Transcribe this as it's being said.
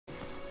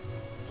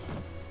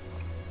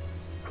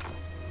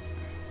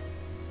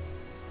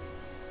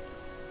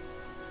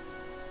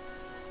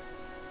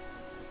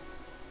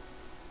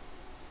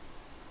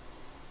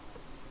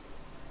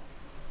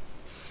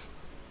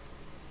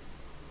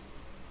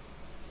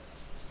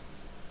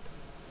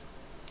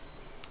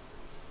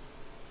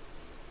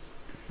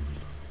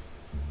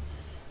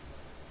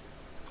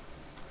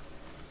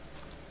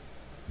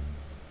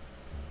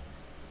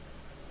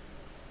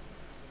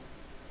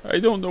I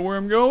don't know where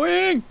I'm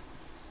going.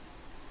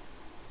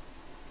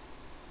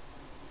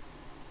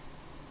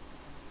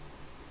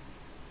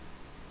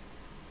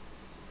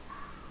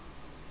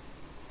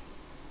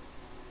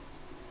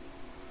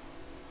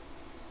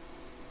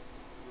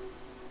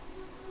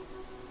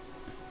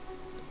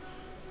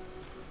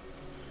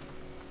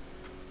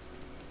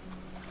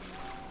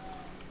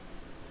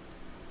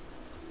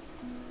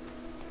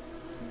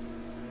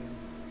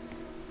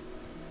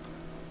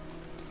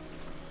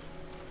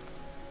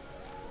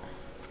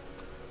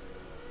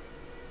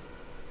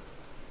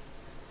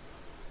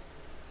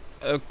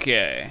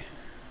 Okay.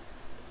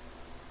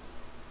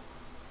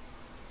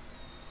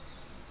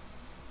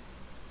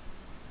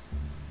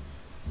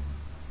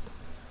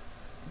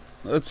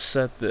 Let's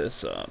set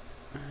this up.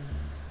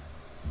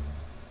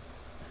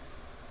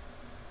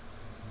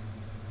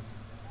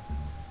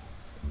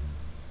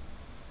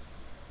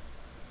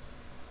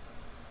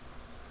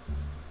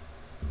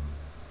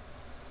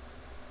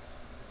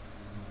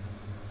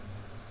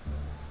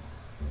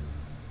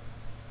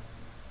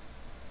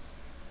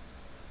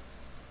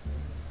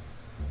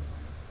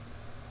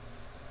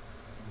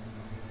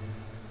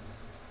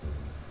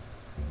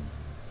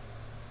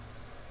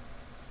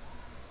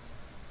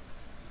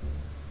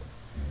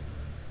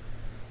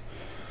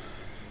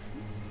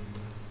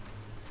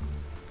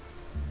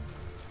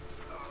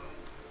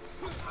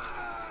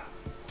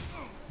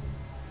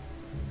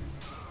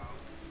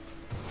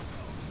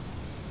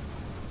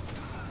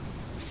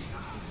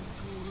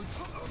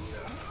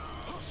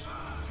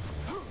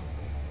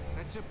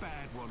 That's a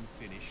bad one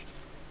finished.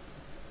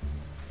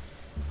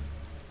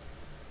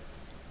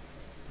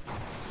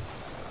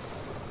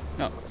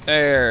 Oh,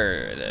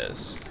 there it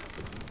is.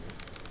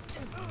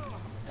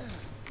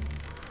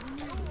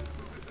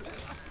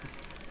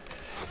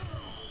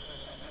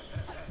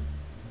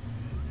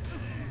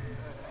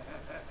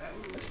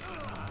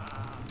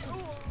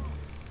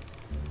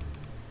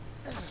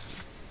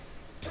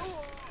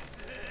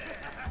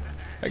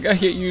 I gotta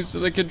get used to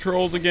the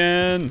controls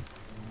again.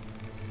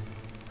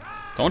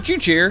 Don't you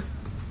cheer.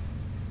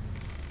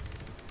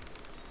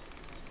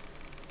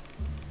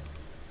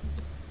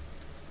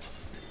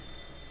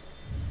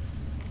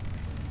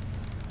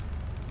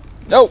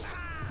 No.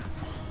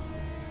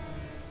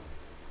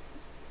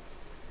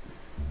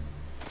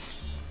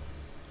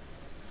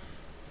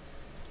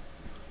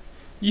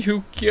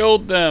 You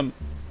killed them.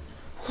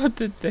 What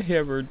did they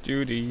ever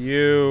do to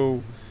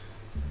you?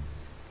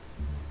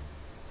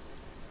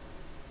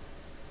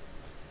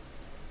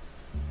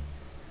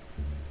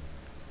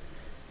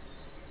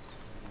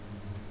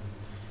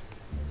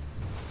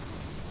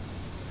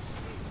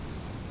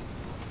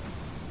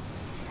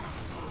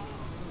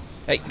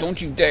 Hey,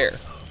 don't you dare.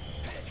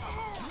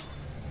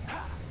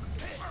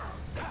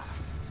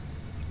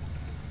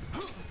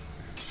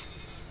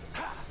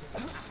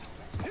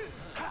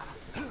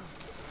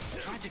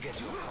 Try to get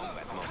your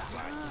combat most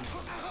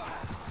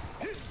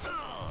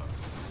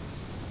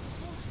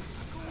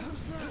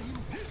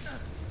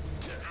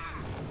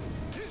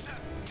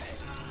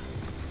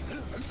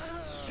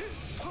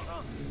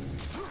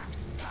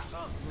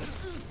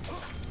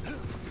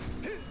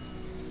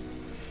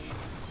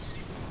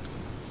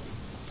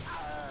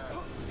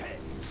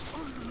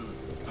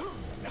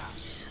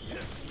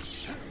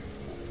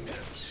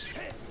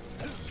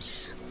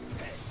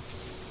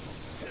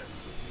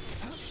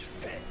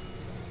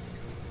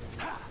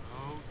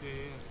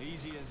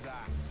easy as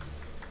that.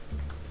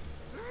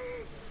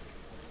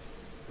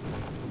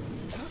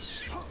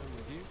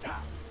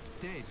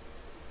 Dead.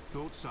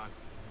 Thought so.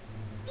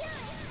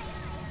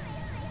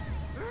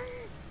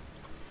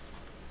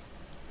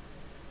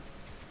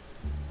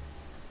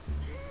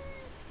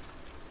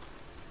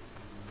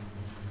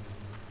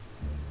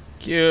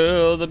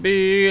 Kill the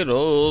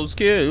Beatles,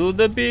 kill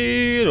the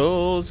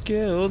Beatles,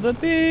 kill the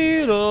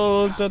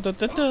Beatles, da da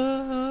da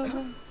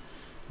da.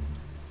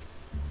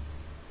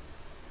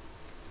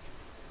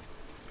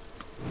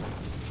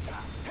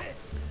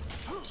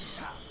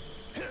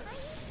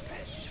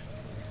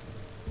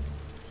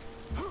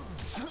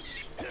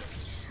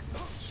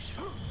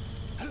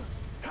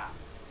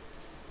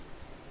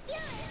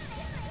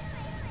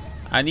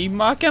 I need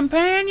my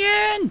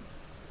companion!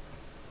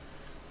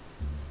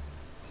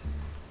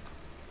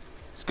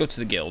 Let's go to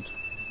the guild. See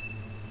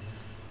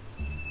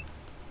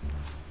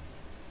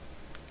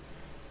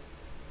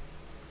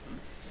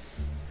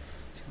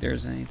if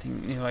there's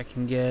anything new I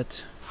can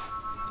get.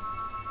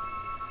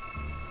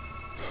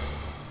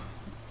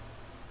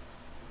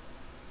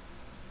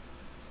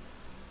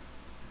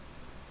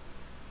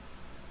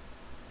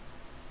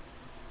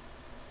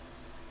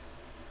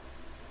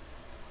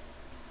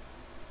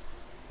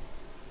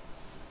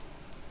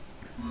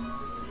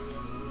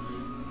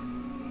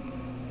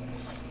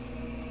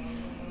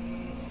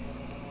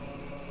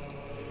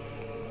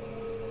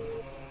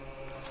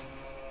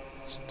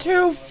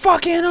 Too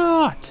fucking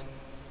hot!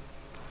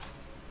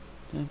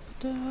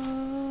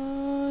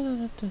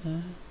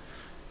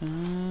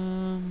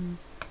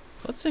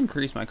 Let's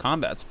increase my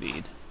combat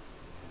speed.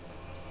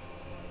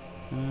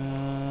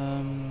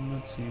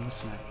 Let's see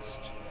what's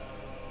next.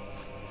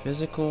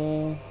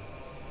 Physical,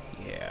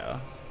 yeah.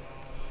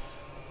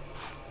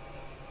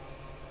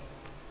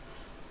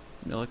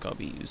 feel like I'll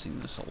be using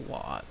this a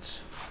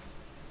lot.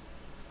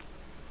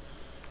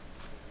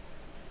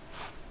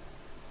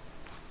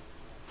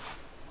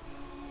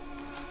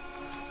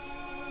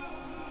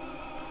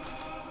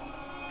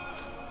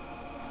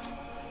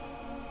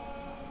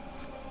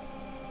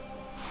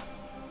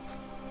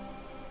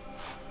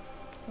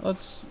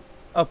 Let's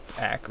up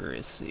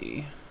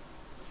accuracy.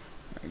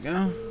 There we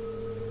go.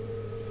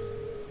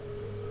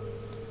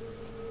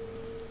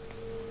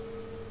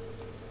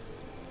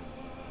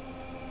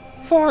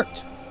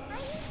 Fart!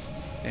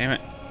 Damn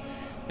it.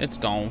 It's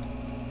gone.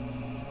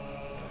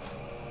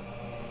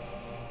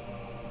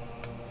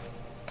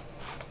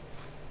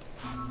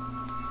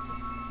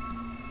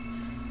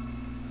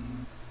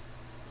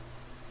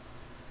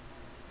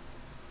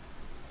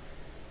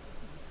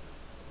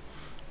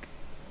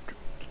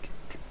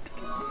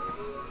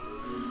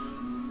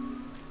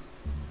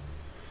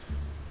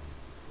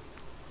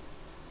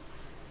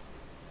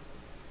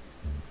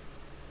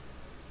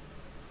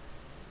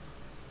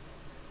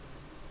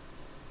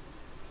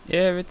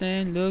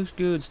 Everything looks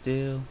good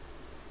still.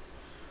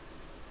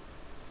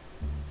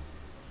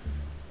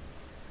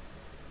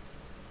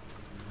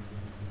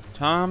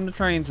 Time to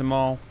train some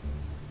more.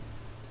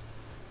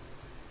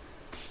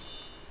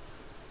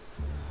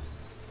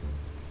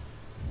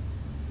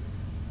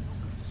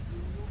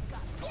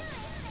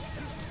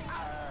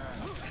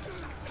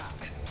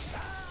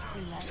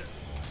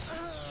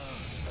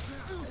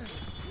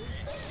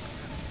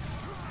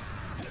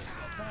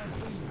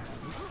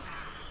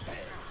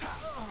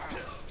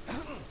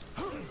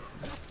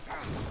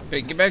 Hey,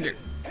 get back here.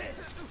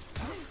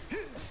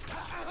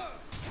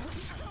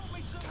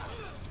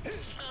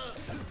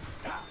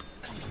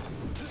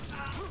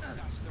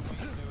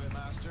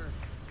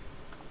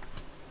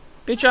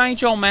 Bitch, I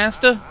ain't your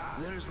master.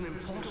 There's an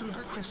important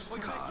quest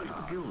card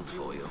at the guild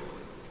for you.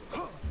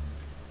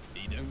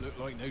 He don't look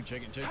like no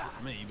chicken chicken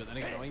to me, but then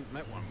again, I ain't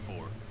met one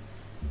before.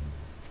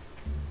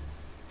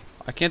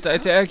 I can't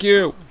attack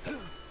you.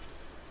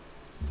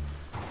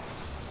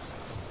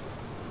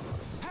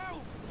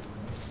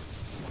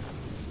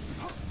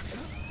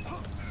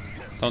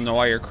 Don't know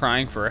why you're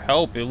crying for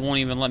help. It won't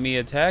even let me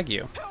attack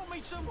you. Help me,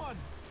 someone!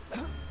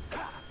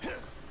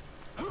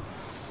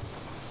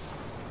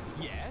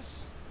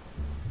 Yes?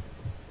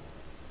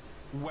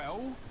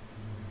 Well?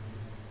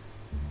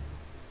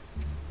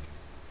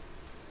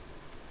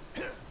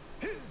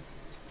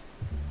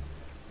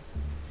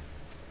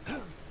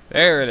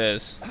 There it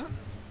is.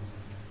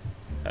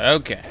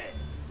 Okay.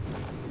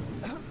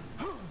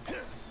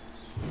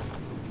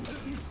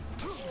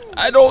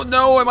 I don't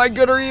know. Am I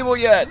good or evil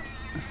yet?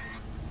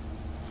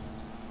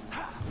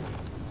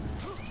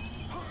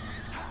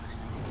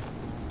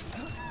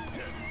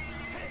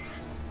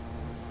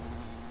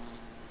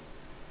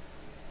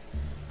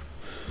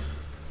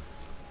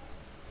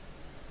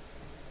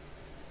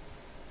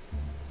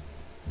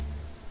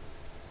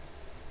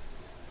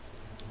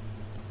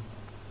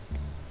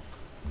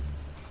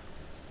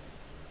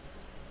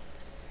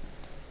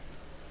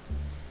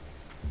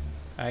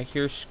 I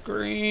hear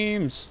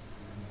screams.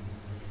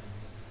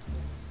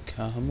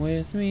 Come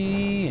with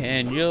me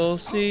and you'll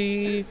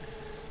see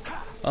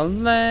a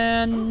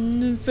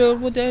land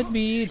filled with dead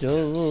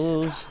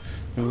beetles.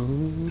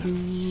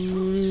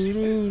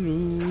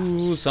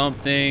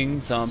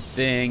 Something,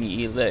 something,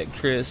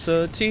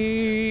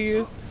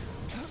 electricity.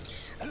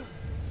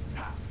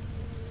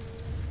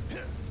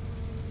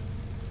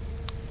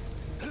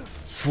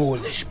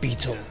 Foolish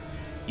beetle,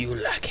 you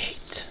lack hate.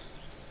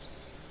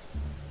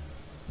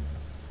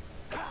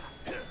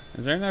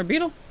 Is there another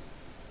beetle?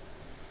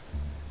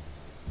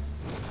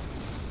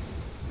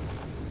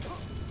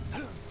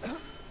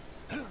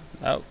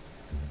 Oh.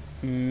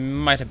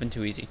 Might have been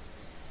too easy.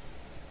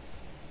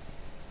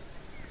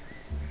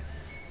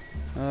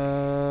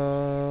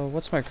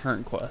 What's my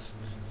current quest?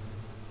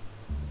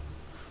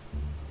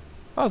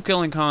 Oh,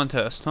 killing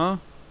contest, huh?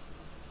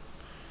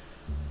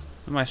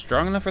 Am I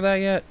strong enough for that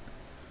yet?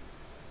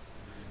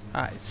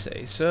 I'd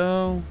say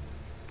so.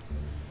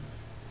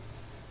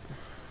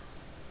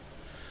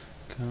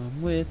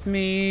 Come with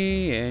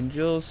me and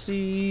you'll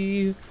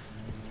see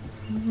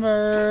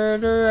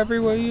murder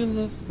everywhere you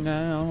look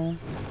now.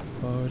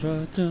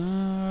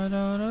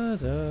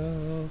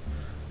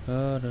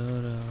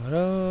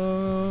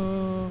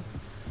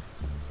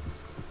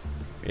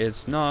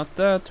 It's not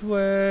that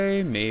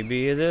way,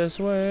 maybe this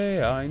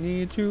way. I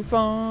need to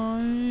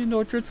find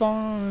Orchard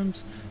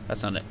Farms.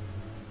 That's not it.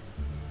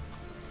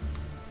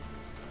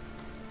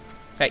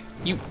 Hey,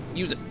 you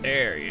use it.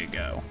 There you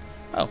go.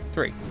 Oh,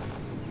 3.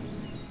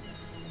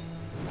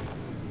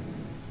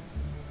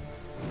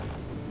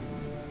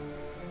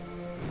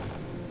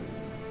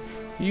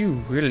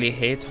 You really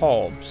hate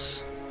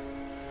Hobbs.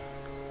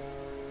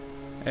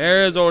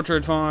 There's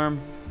Orchard Farm.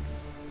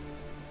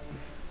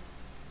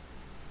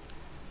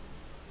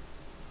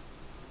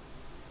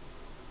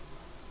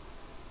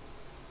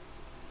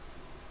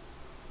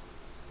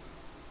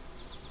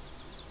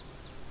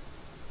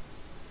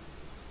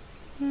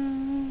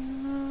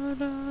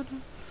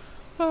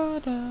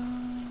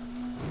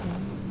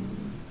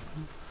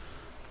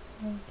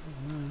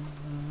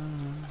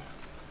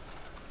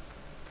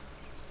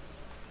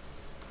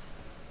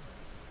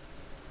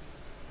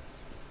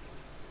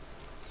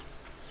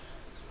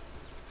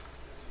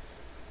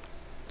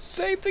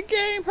 Save the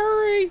game,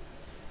 hurry!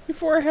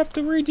 Before I have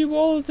to redo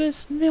all of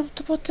this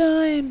multiple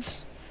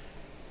times.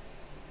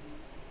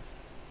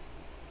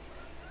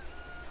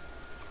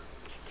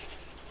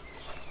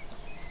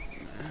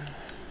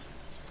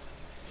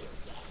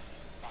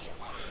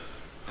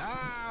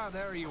 Ah,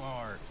 there you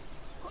are.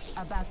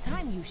 About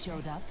time you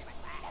showed up.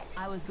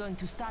 I was going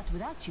to start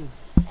without you.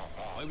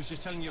 I was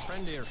just telling your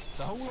friend here,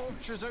 the whole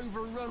orchard's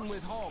overrun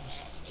with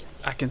hobs.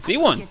 I can see I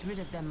one. could get rid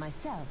of them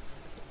myself,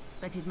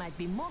 but it might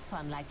be more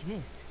fun like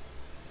this.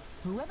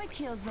 Whoever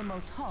kills the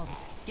most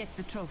hobs gets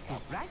the trophy,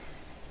 right?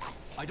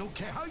 I don't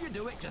care how you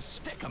do it, just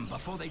stick 'em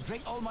before they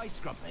drink all my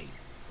scrumpy.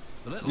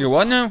 The little You're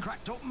what now? sods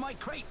cracked open my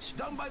crate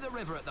down by the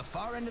river at the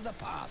far end of the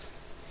path.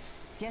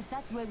 Guess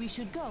that's where we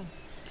should go.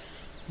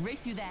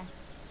 Race you there.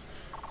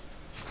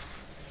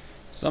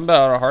 Something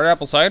about a hard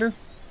apple cider?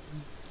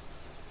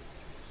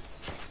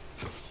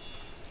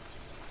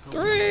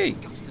 3!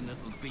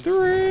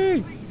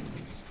 3!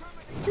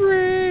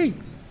 3!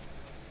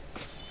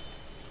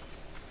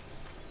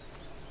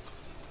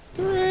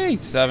 3!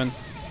 7.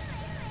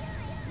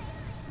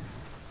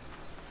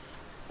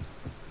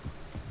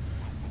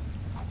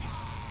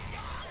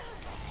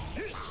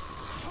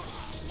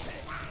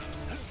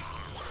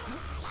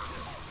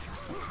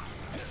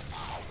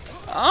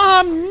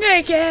 I'm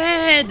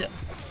naked!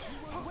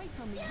 Wait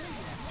for me, will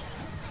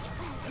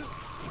you?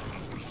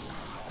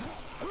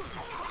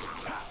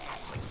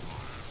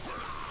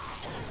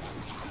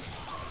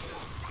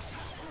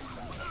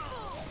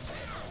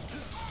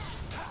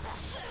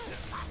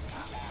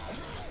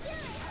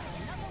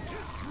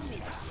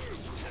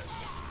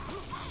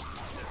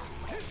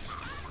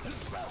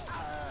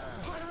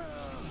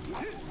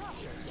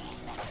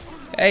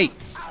 Hey!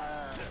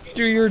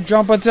 Do your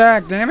jump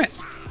attack, damn it!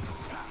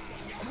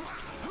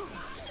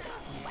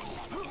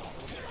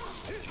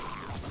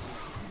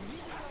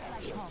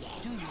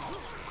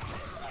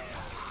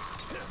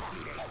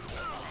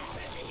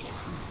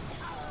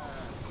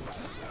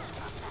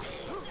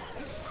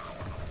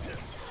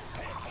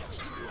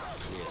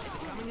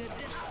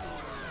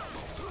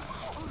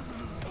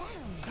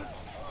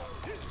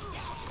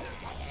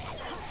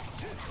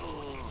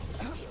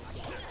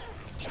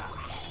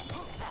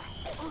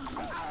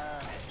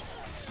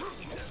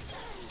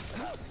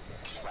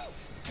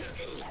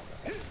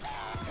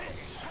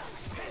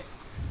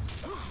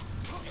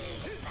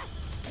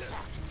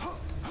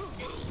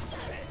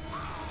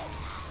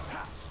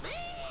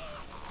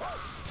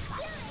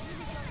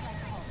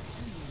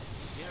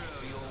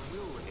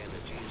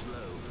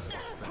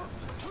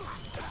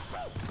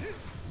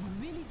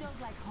 You really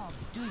don't like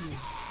hobs, do you?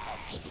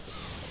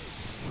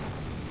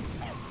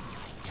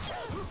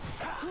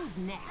 Who's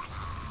next?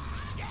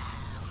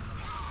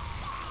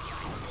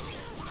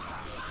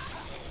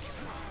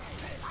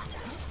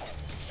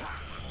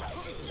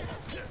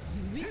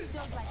 You really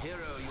don't like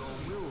Hero, your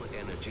will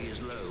energy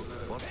is low.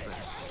 What's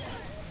that?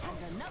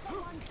 and another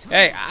one too.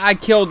 Hey, I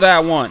killed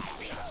that one.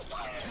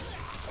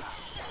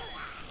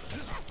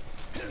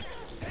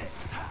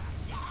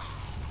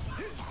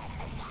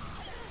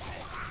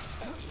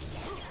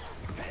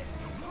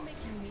 You're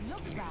making me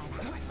look bad. You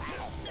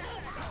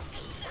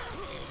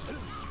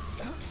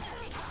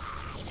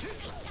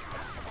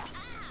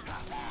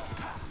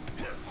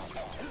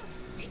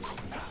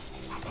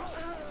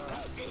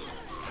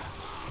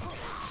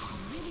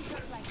really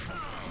don't like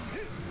hobs.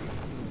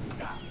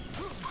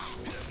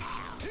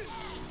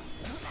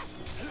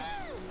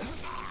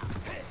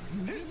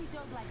 You really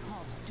don't like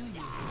hobs, do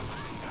you?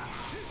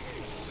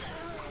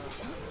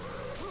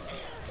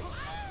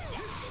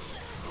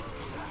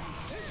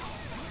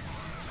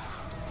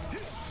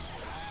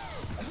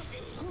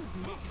 Who's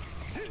next?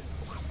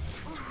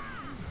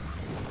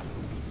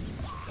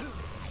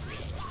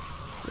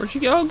 Where'd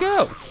you all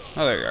go?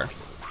 Oh, there you are.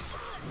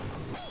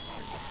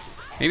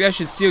 Maybe I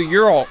should steal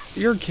your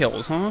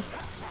kills, huh?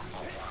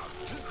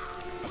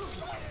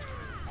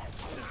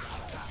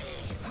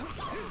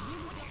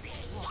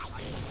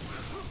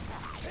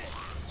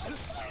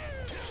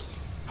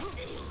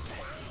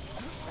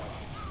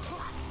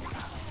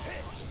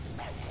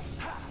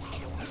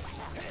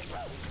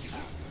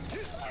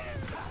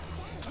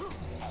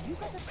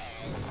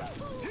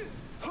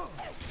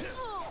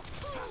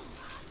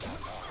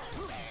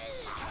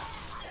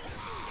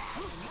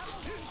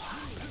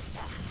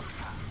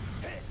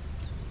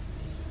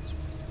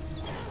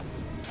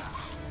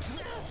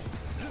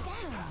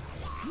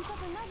 You got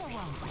another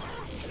one.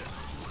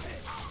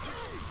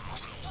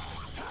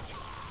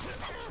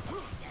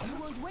 You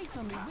won't wait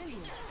for me, will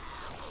you?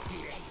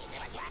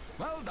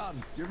 Well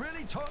done. You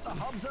really taught the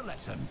hobs a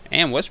lesson.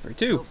 And Whisper,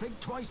 too. They'll think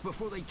twice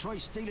before they try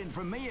stealing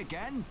from me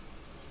again.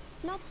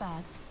 Not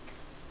bad.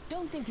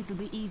 Don't think it'll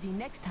be easy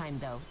next time,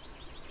 though.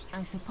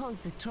 I suppose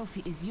the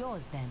trophy is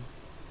yours, then.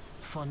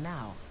 For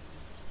now.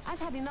 I've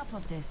had enough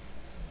of this.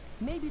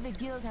 Maybe the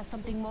guild has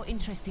something more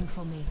interesting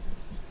for me.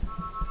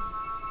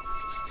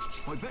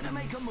 I'd better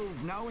make a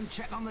move now and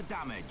check on the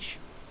damage.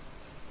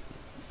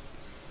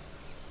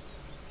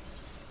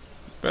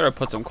 Better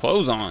put some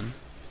clothes on.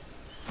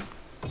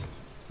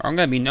 Or I'm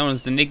gonna be known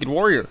as the Naked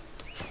Warrior.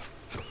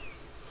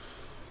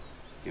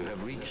 You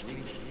have reached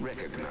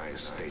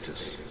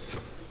status.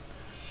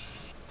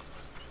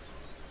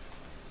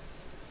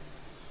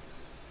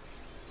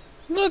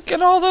 Look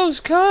at all those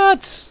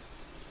cuts!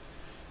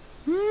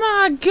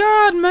 My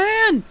God,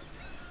 man!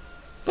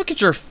 Look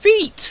at your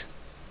feet!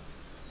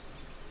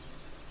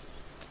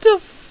 What the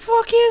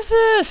fuck is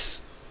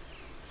this?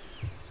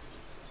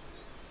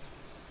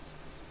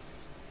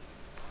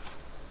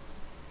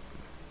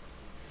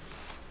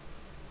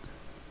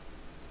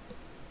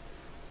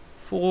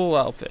 Full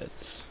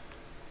outfits.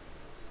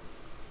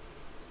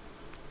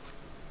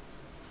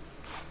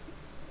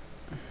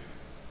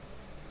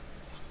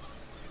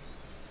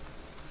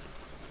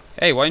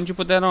 Hey, why didn't you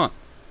put that on?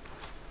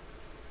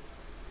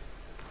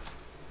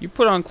 You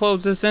put on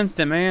clothes this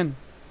instant, man.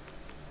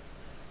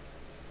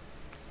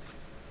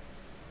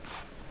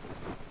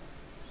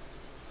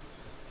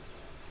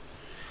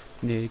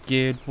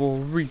 Naked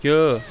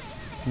warrior.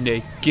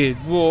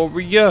 Naked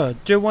warrior.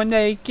 Doing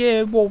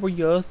naked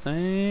warrior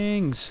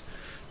things.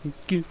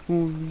 Naked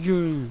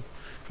warrior.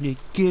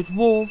 Naked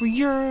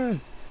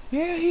warrior.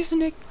 Yeah, he's a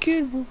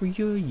naked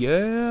warrior.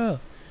 Yeah.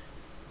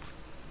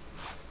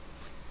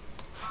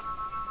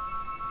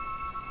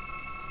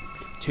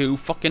 Too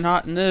fucking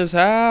hot in this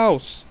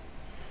house.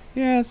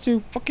 Yeah, it's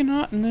too fucking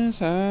hot in this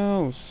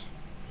house.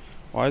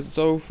 Why is it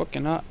so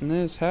fucking hot in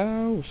this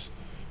house?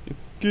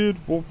 Naked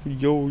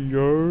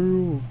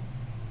warrior.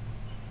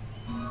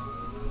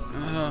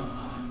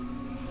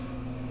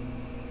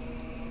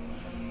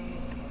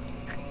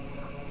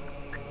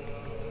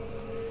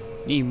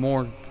 Need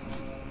more.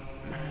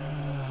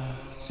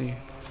 Let's see.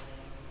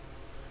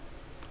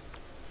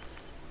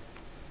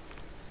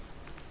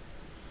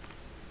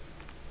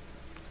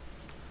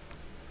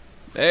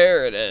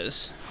 There it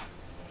is.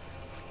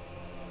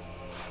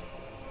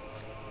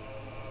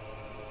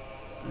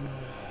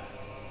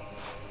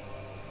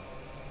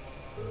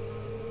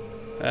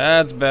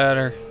 That's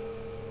better.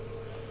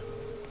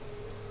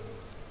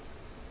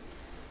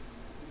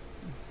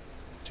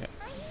 Tap.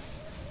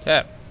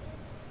 Tap.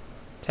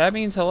 Tab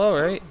means hello,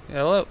 right?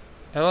 Hello.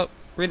 Hello.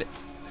 Read it.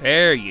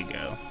 There you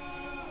go.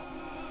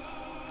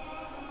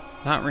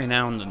 Not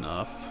renowned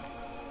enough.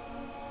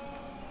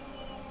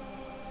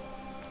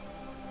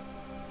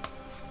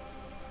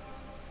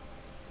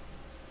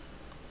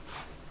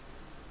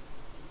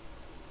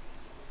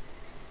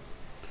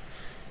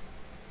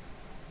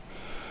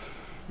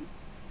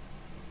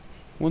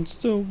 Once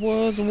there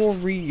was a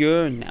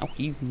warrior, now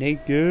he's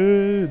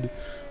naked.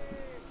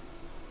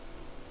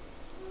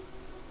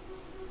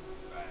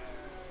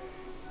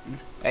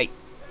 Hey,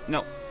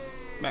 no,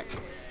 back.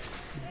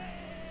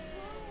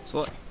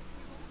 Slow.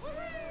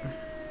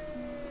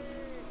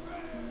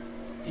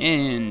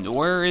 End.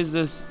 Where is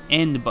this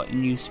end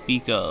button you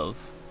speak of?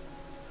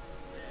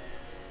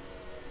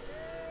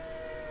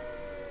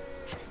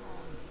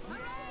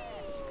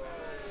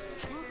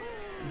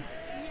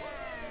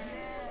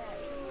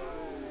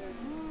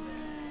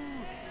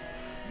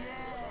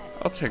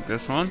 I'll take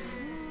this one.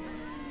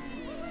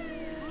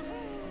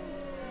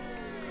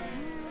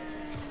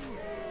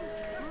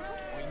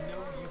 I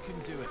know you can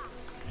do it.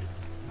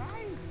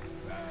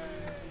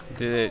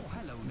 Did it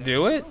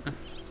do it?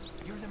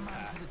 You're the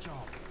man for the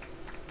job.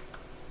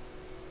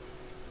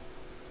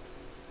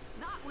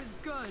 That was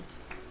good.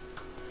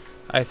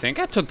 I think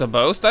I took the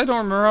boast. I don't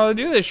remember how to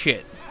do this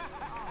shit.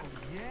 Oh,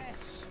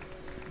 yes.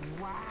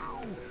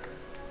 Wow.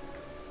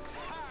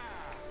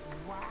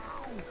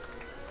 Wow.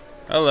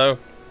 Hello.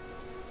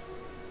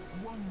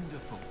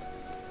 Wonderful.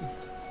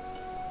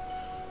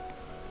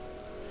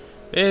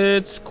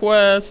 It's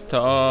quest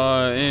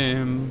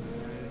time.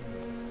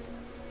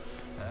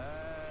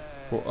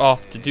 We're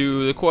off to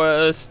do the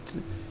quest.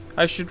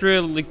 I should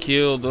really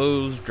kill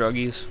those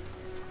druggies.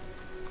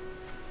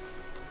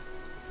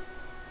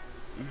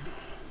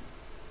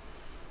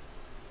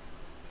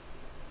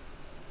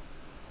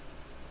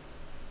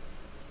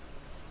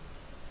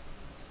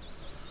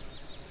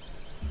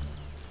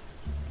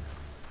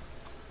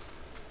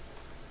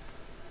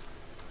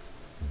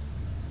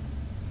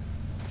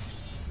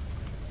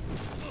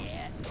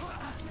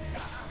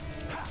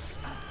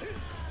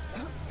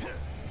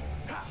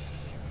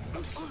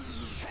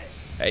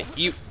 Hey,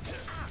 you.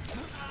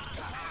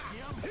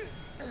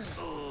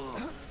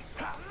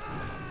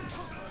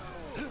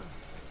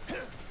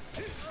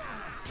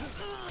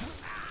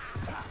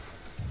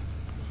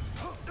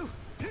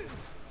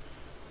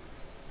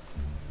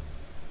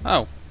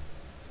 Oh.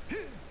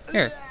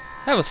 Here,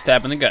 have a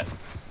stab in the gut.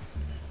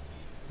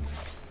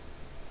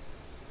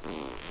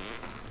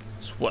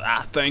 That's what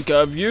I think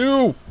of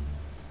you.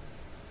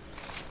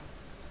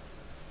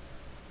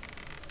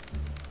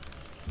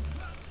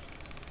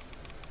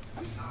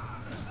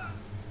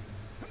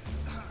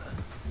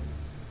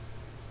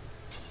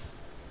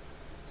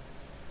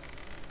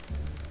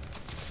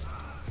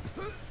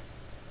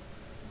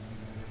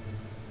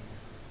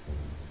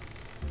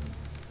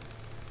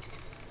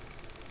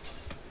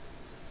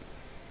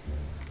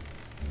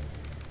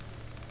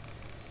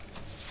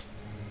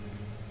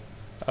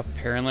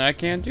 Apparently I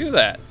can't do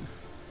that.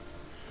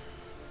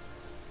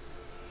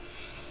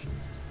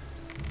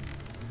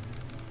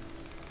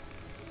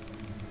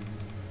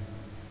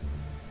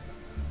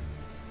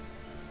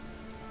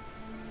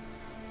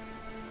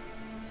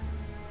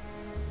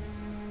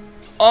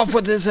 Off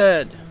with his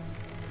head.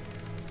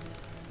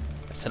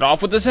 I said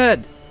off with his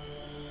head.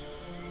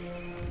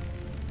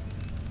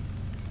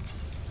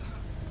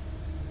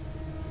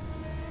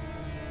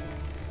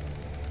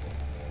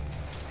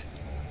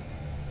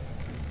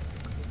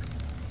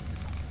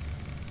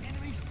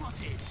 Enemy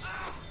spotted.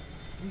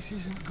 This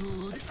isn't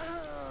good.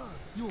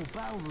 You're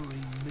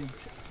Balverine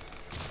meat.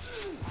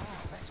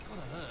 That's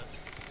gotta hurt.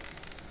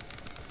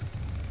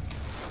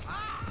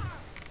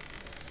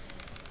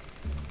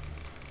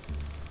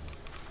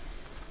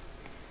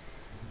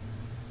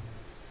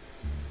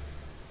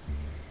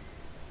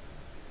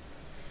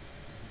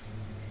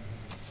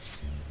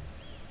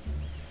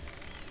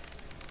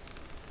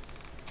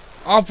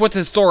 Off with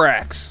his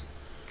thorax.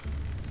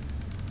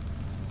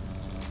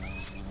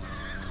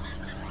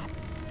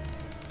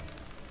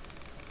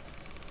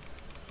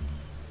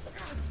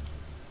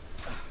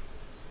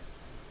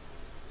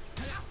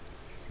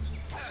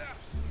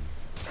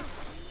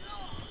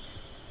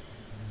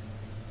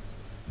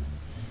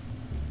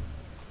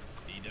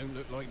 He don't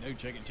look like no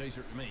chicken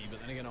chaser to me, but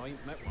then again, I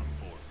ain't met one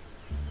before.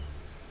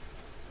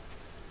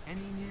 Any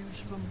news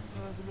from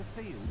further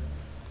afield?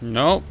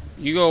 Nope.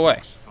 You go away.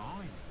 Looks fine.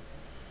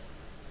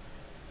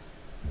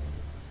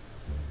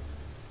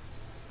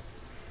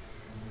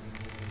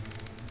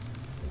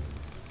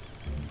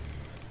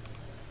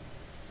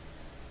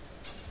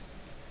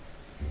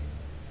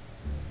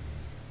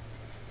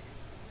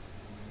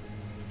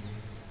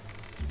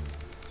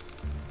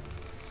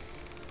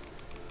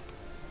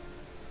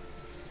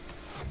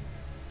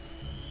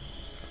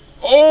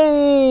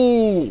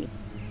 Oh!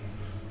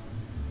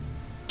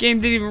 Game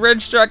didn't even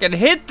register I could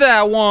hit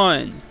that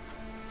one.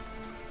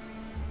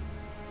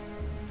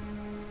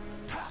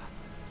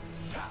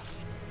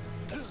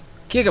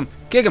 Kick him,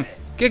 kick him,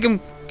 kick him,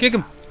 kick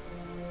him.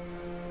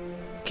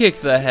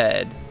 Kicks the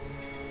head.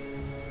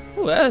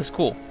 Ooh, that is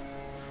cool.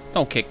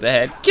 Don't kick the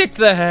head, kick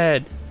the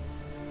head.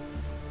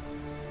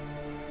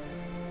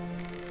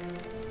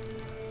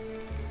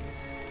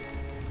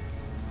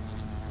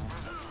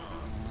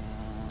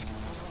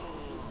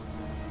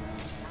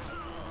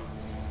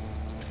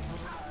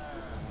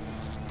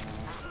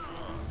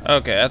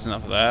 Okay, that's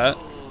enough of that.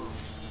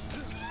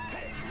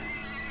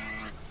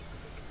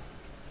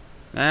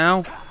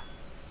 Now,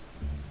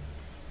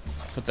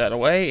 put that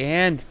away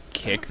and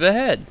kick the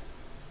head.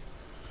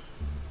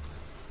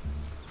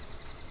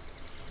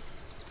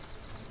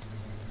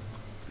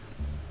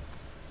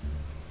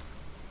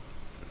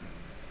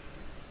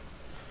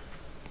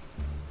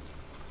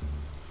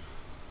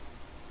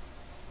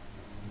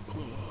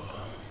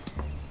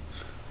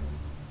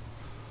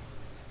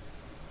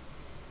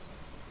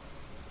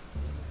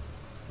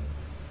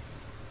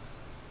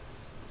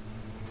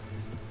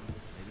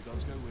 Maybe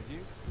God's go with you.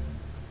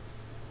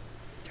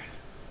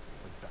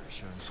 We'd better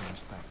show him some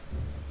respect.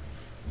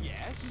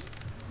 Yes?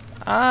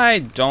 I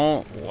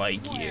don't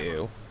like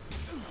you.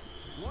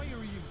 Why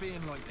are you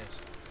being like this?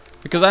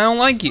 Because I don't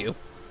like you.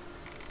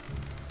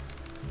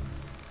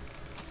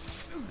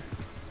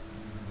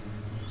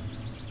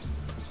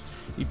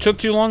 You took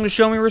too long to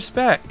show me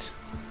respect.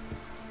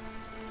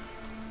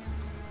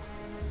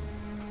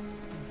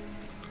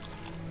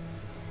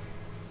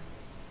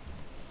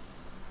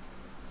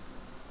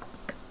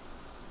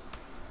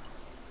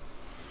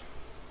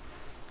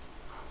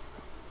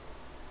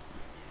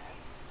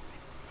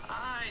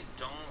 I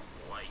don't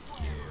like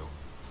you.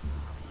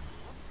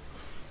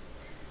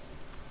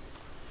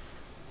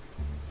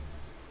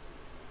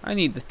 I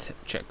need to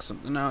check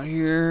something out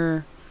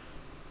here.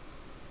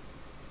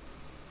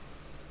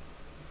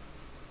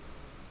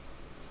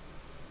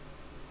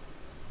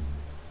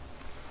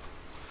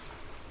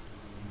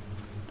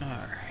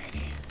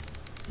 Alrighty.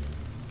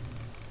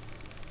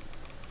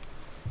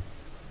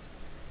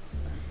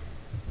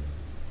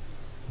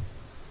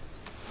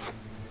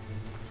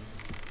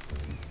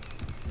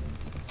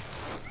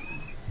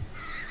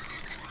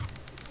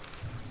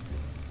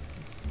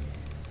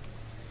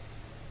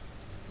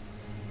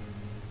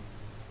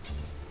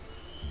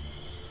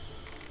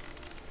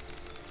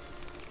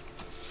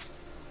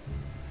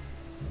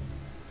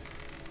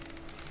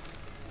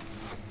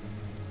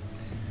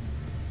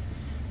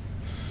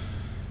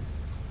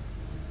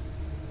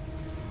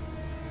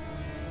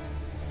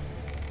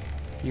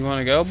 You want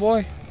to go,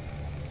 boy?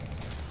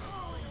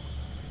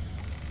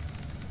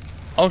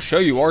 I'll show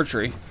you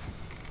archery.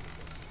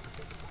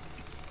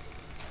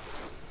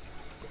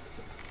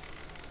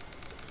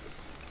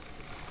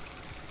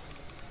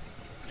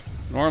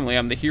 Normally,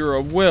 I'm the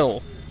hero of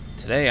will.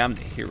 Today, I'm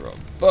the hero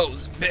of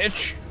bows,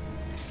 bitch.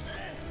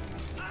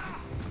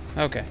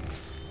 Okay.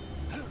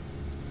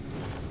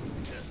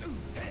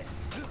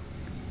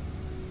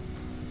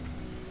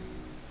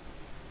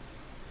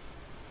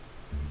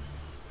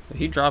 Did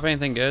he drop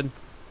anything good?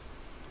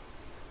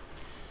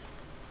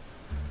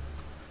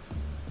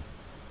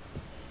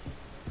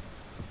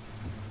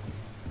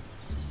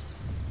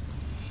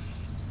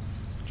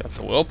 Dropped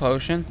the will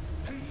potion.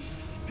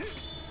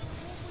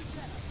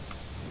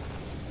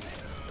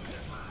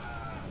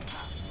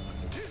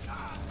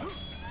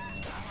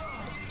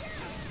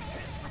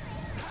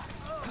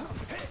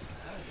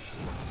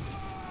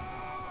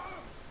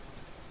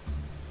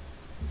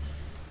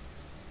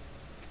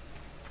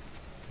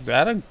 Is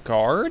that a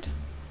guard?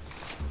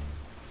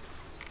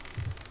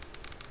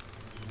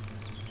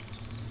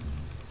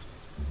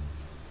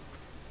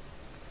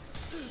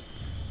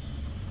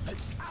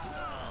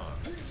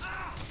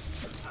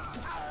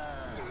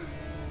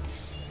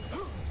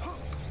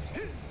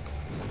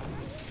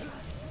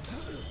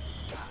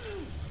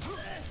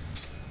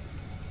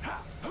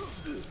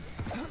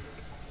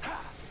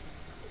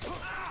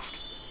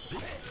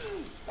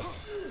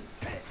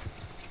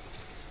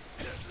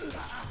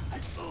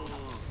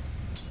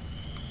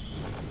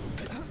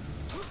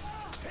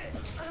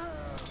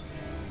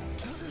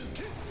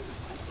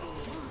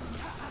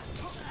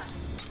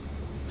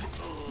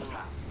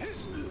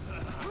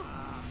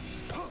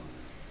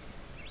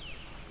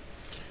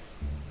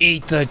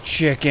 Eat the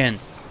chicken.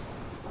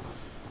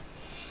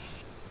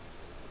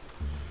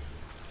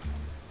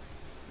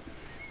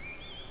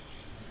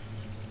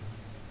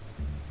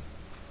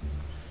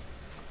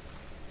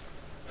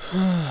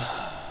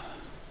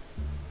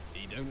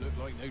 He don't look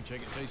like no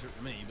chicken chaser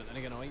to me, but then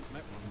again, I ain't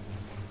met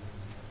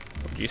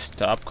one. Would you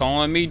stop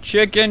calling me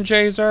chicken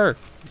chaser?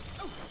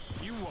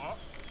 You what?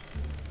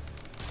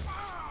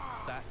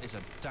 That is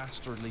a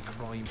dastardly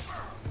crime.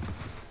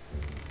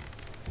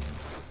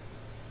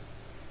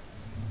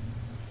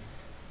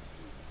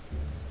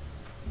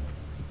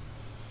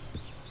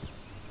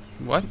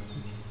 What? What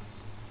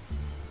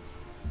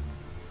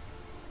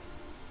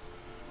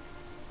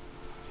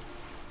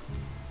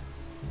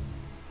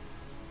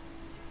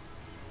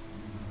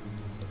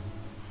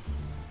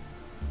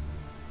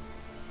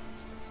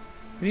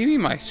do you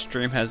mean my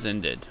stream has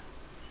ended?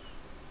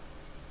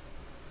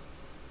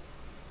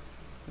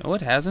 No,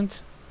 it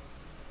hasn't.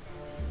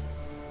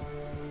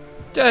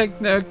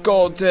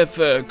 Technical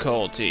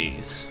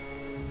difficulties.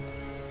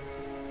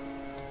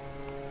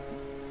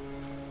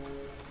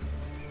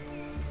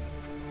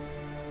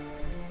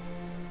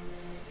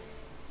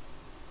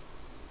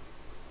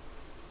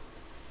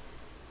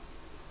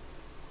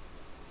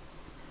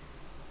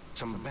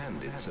 Some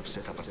bandits have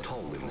set up a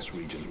toll in this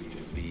region.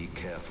 Be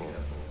careful.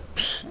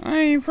 I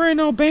ain't afraid of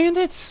no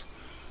bandits.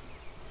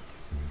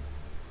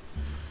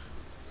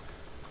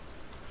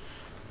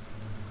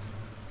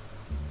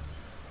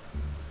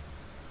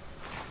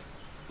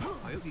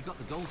 I hope you got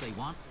the gold they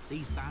want.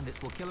 These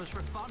bandits will kill us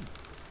for fun.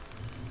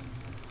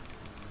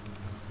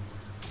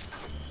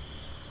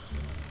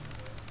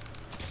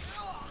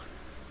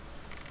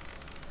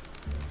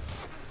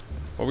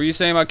 What were you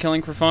saying about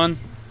killing for fun?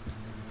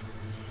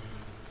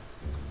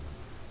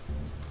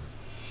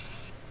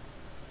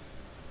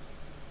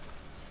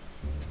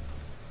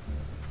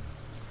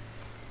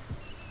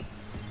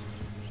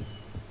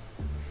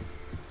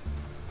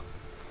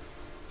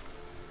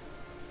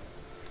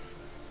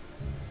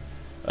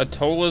 A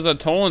toll is a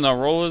toll and a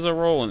roll is a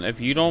roll. And if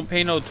you don't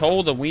pay no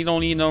toll, then we don't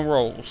need no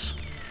rolls.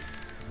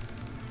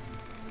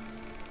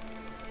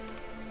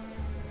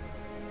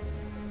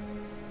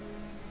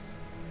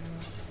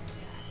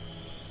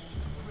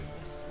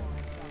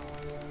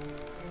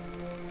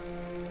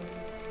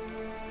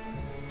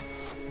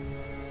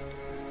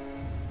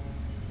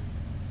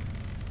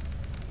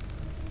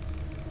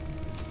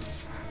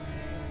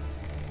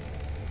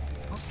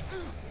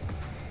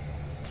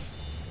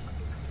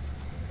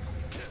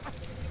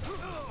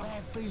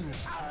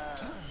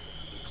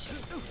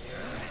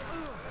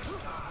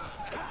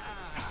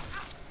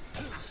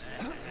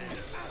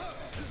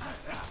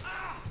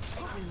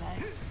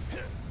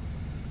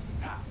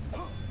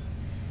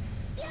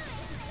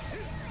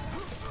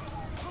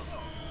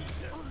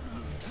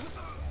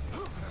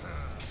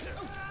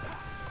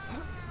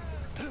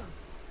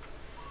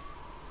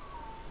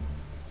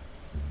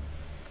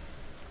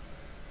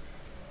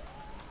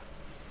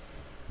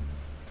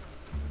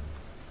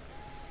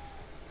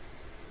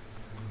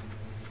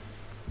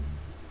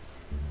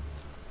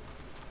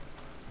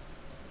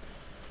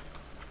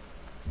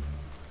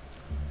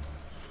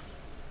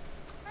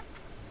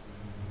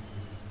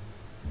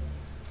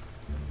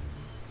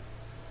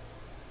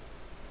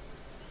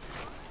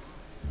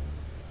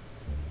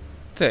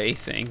 They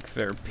think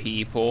they're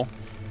people.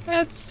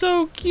 That's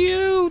so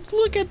cute.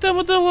 Look at them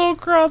with the little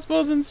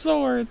crossbows and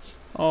swords.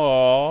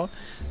 Aww.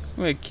 I'm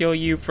gonna kill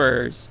you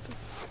first.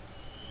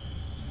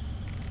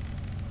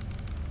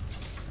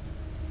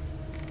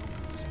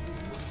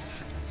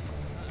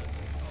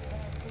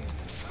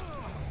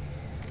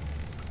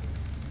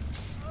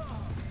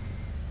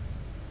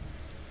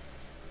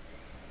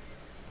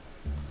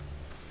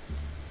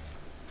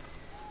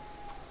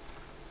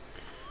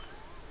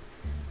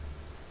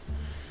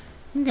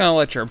 I'm gonna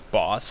let your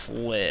boss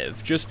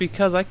live, just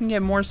because I can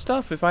get more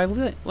stuff if I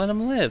let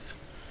him live.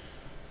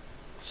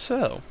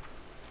 So.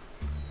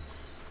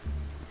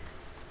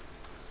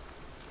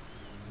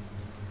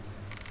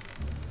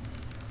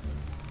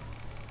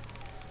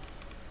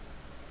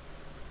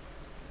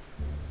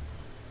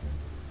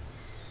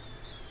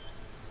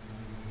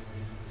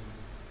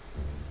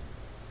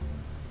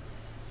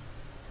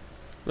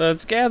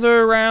 Let's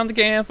gather around the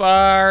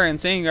campfire and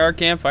sing our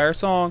campfire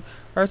song.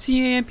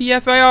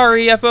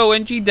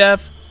 R-C-A-M-P-F-I-R-E-F-O-N-G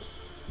def.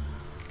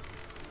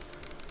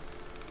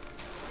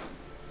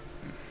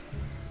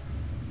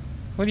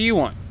 What do you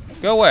want?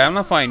 Go away, I'm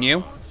not fighting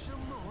you.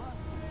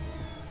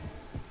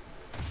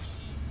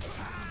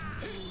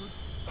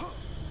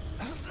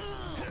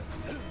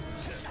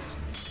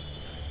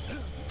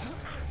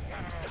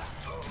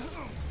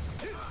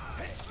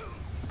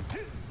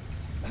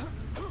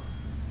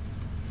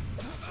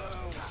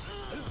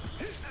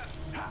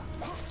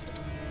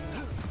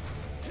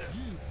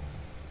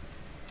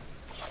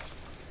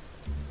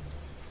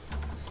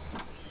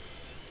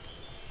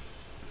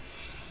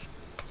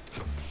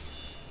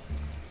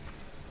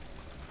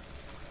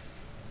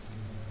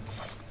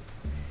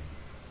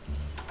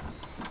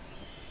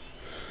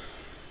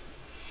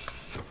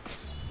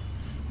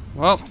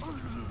 Well,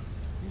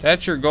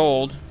 that's your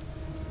gold.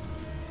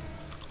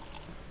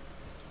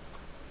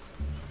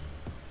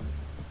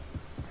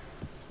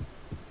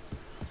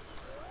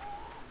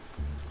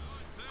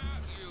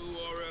 You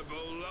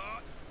horrible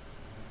lot.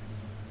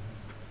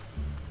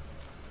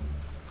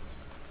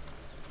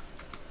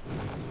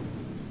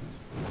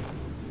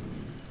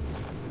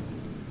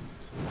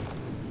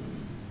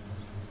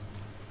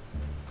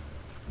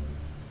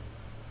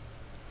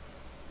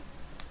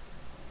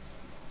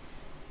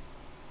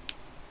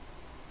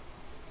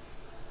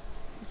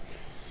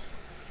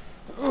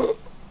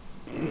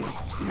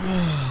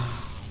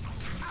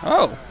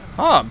 Oh,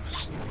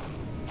 Hobbs.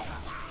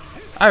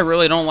 I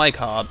really don't like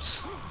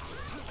Hobbs.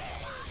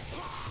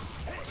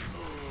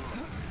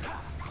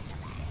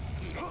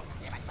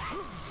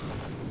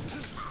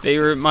 They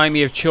remind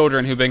me of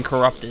children who've been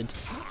corrupted.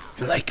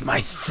 Like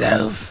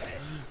myself.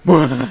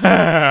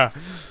 Hi,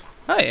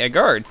 a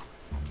guard.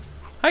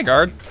 Hi,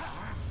 guard.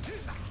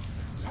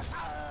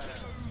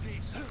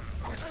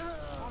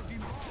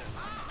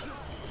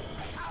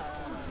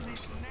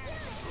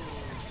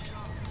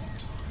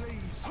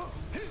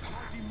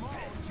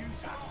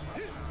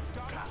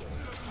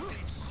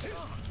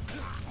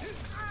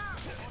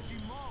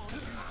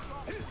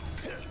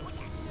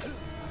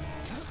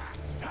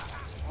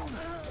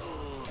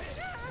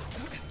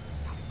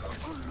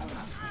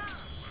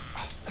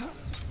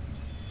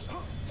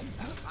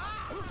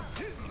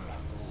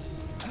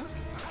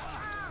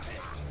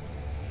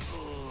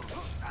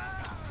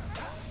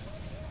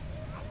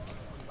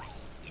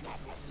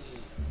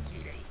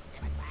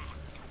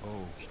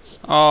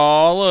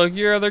 Oh, look,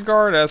 your other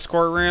guard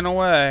escort ran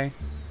away.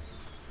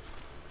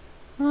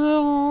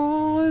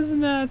 Oh,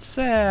 isn't that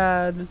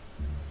sad?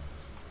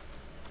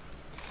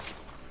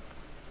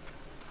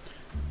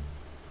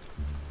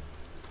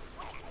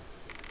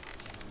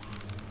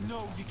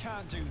 No, you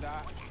can't do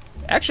that.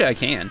 Actually, I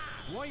can.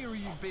 Why are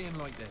you being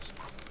like this?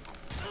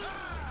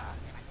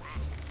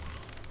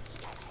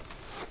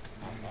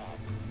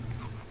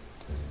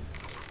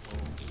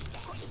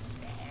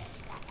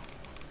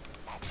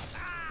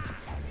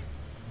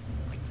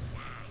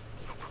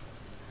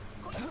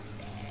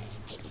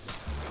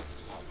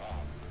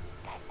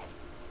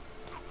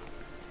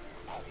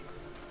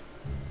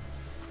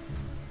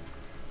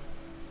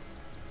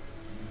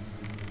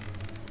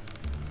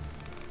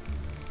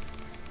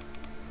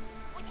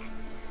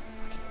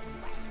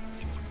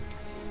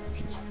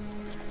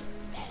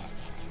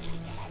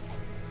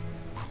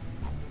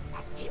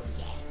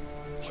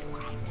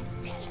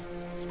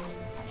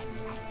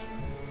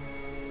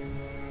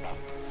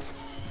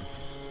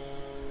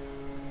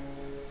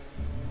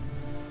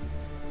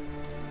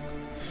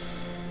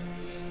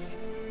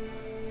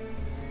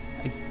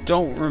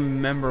 Don't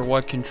remember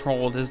what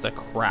controlled is the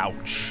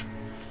crouch.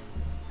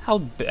 How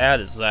bad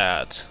is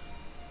that?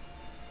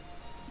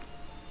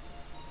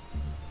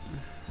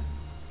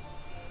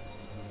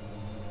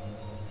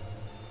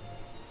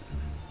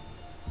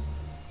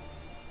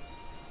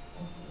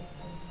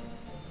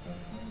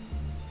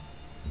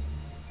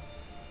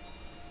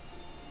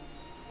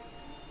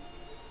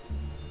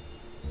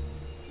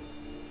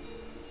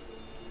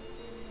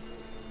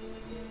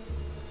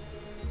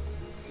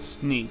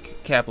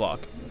 Sneak, cap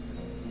lock.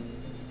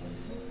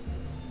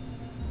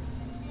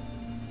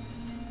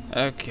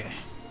 Okay.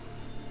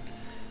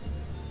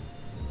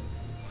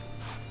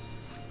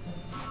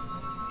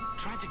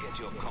 Try to get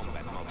your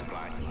combat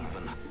multiplier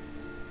even.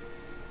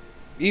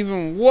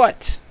 Even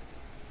what?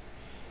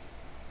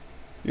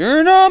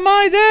 You're not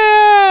my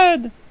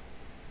dad!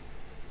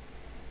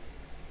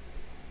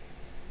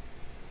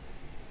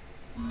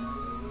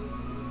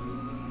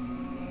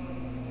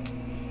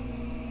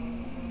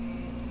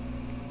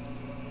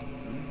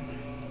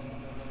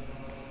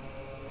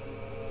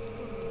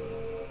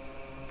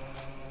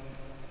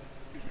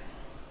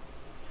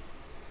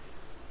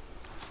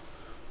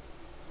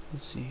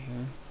 Let's see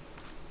here.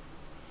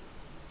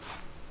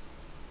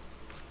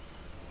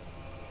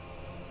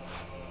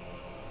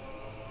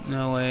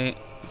 No, wait.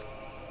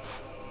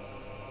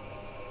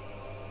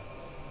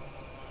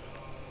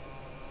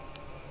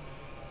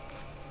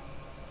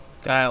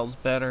 Guile's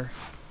better.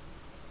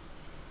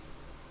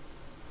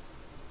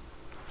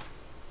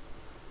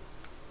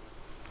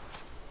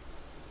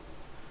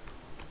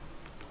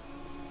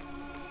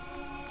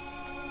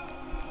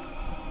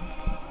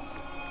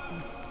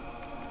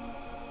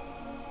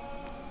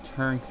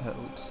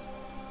 Turncoats.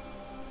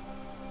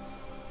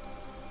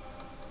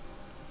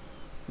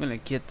 I'm gonna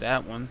get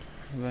that one.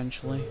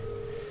 eventually.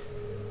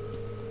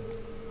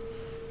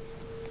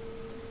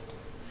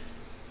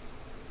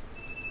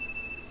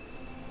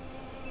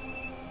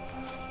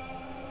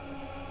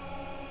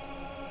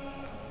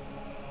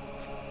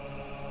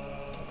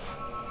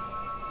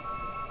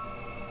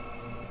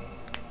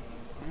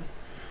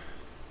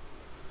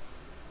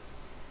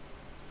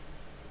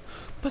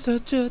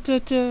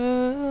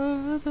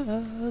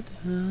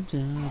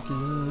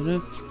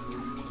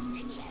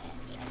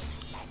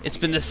 It's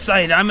been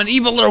decided I'm an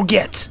evil little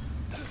git.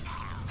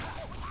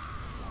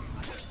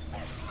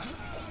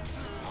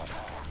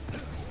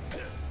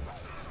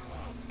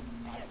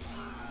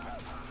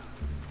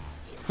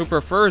 Who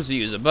prefers to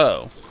use a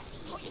bow?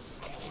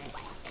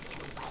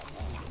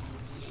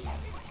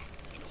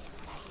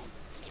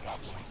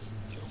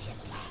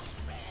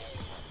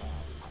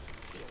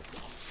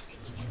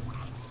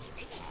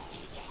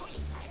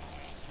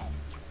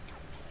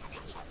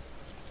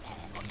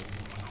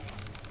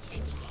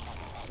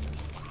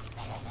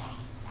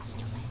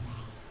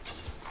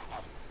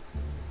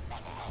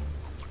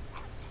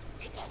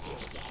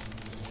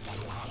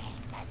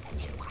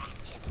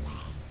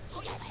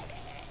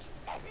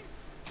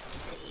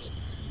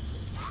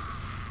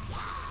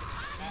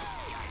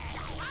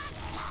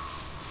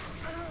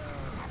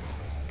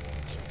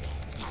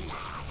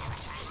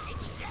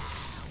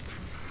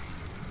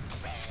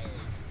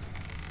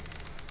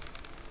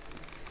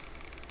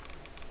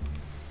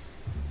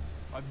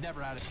 I've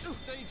never had it.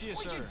 Stay to you,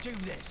 Would sir. you do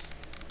this?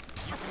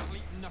 You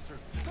complete nutter.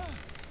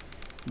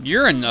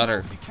 You're a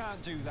nutter. You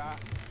can't do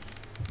that.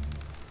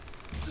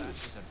 That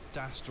is a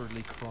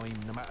dastardly crime,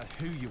 no matter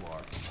who you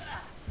are.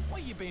 Why are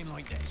you being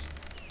like this?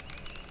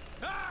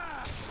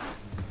 Ah!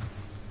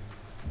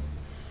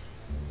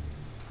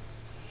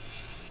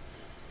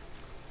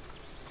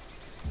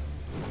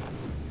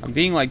 I'm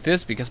being like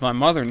this because my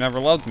mother never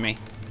loved me.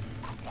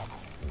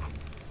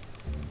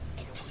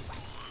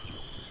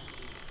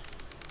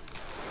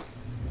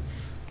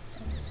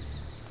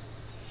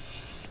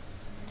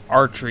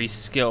 Archery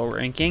skill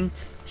ranking.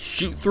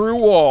 Shoot through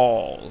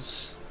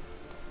walls.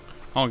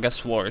 Oh, I guess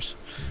floors.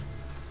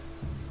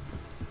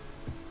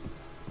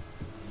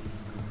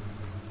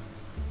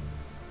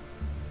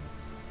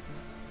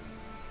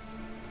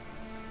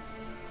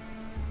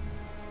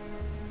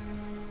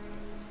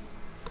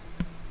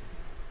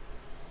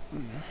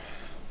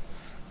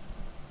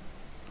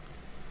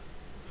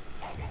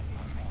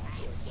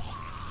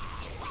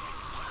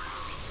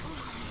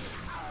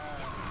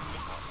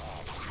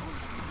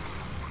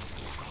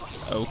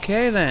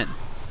 Okay then.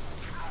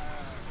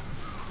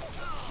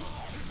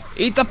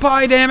 Eat the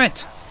pie, damn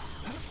it!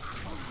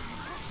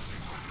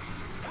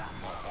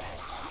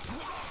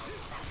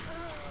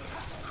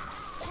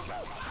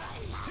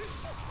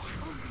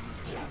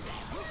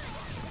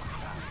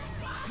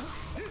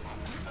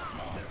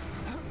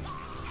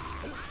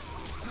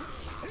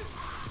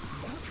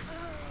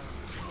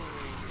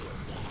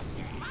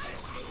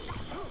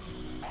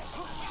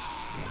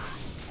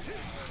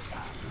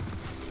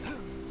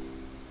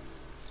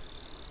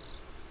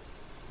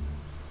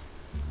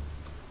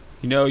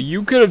 You know,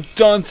 you could have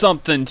done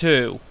something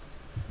too.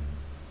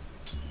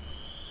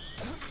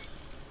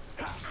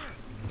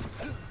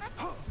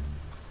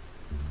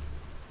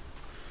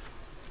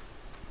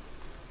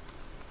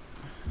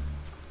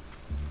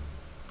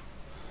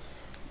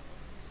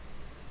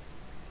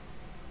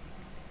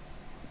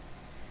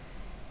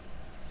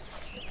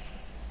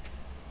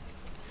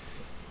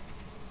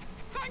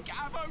 Thank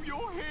Avo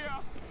you're here!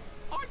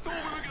 I thought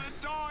we were gonna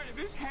die in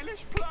this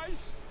hellish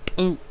place!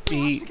 Ooh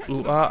ee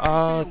ooh ah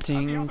ah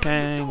ting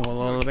tang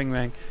walla bang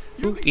bang.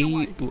 Ooh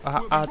ee ooh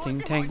ah ah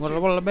ting tang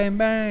walla bang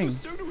bang. The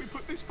sooner we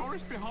put this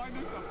forest behind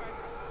us, the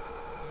better.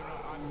 There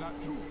are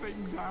unnatural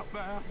things out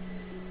there.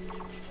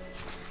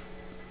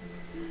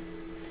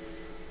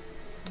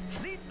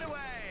 Lead the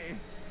way!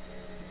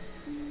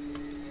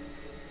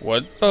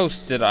 What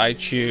boast did I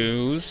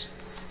choose?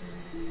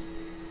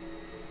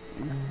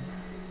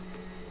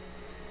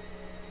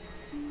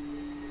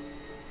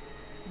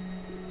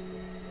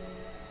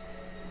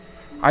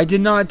 I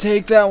did not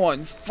take that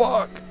one.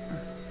 Fuck.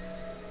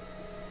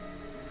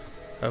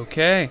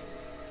 Okay.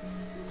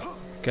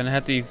 Gonna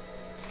have to be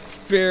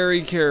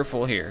very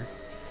careful here.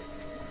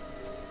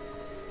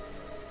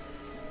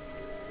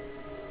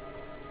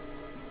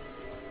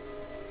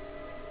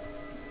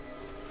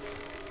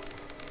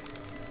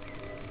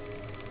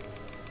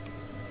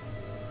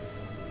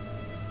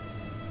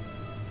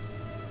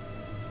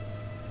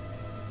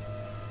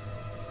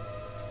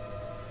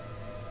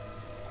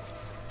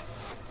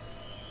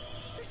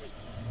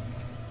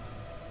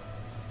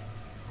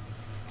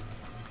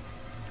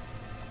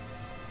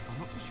 I'm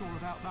not too sure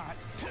about that.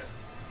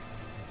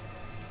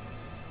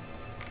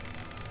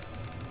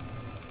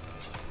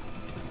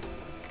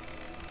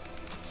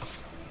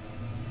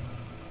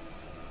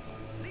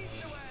 Lead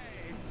the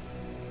way!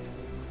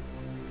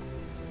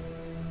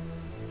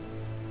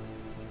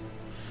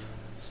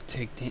 This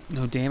take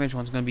no damage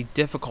one's gonna be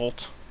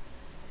difficult.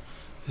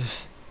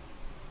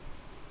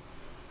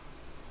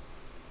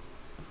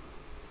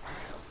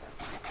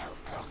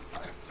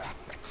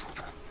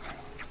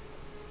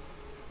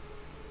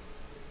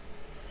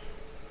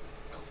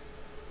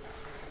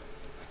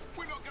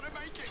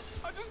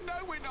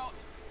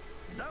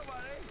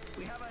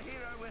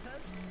 with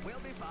us. We'll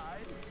be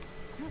fine.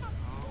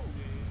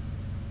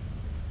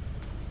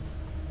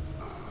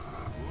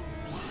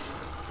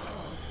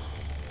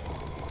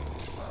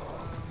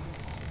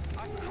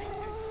 I hate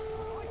this.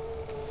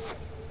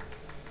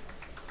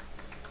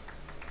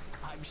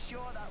 I'm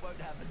sure that won't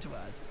happen to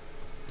us.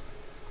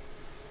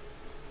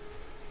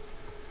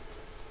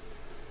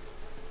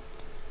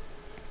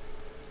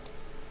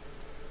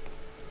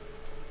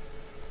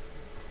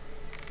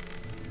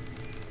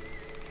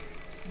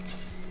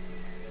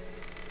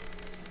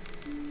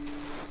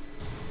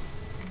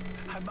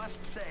 I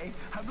must say,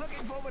 I'm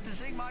looking forward to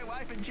seeing my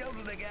wife and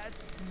children again.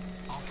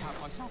 I'll count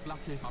myself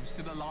lucky if I'm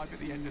still alive at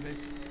the end of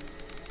this.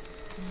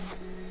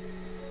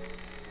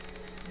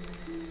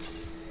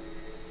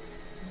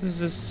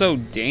 This is so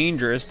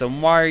dangerous.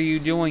 Then why are you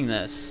doing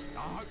this? I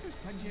hope there's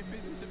plenty of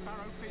business at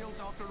Barrow Fields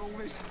after all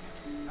this.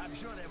 I'm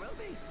sure there will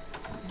be.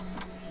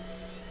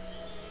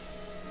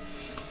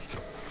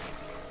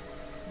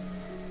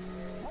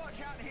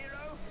 Watch out,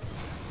 hero.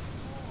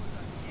 Walls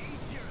are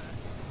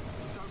dangerous.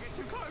 Don't get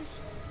too close.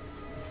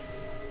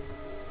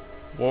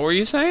 What were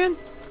you saying?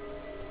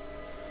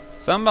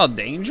 Something about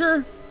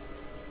danger?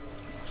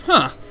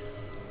 Huh.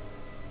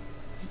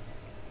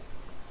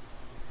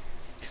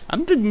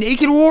 I'm the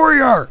naked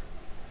warrior!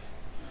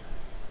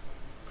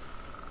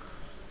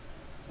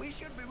 We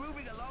should be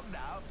moving along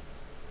now.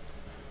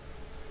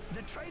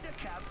 The trader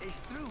camp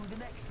is through the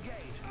next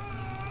gate.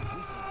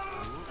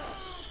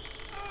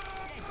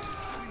 Yes,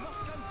 we must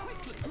go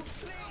quickly.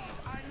 Please,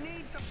 I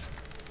need some...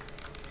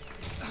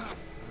 Help!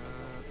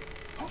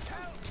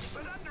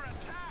 We're under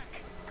attack!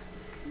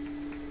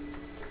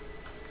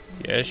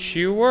 Yes,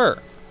 you were.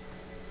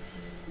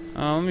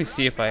 Let me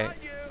see if I...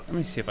 Behind you. Let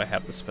me see if I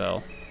have the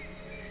spell.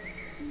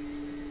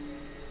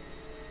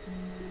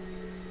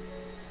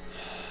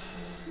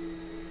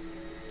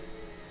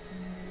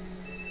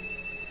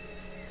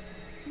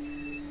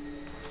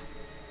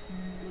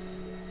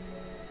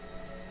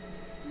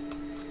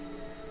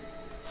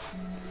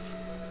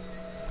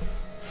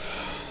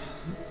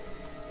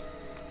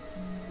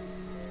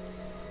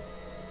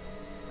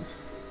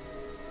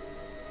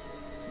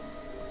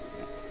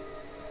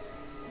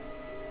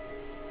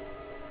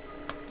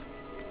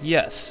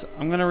 Yes,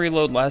 I'm gonna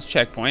reload last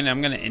checkpoint and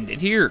I'm gonna end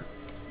it here.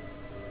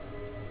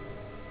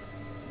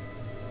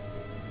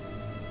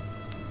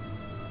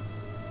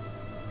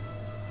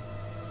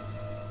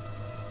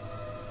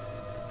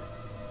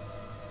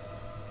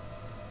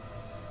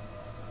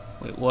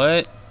 Wait,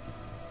 what?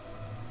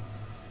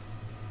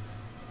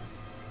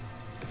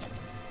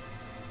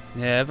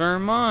 Never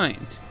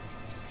mind.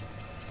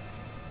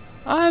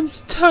 I'm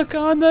stuck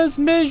on this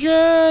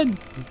mission!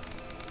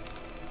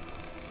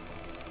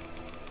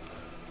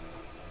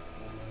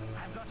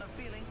 I've got a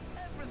feeling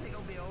everything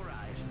will be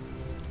alright.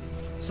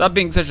 Stop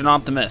being such an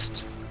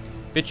optimist.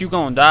 Bitch, you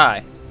gonna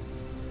die.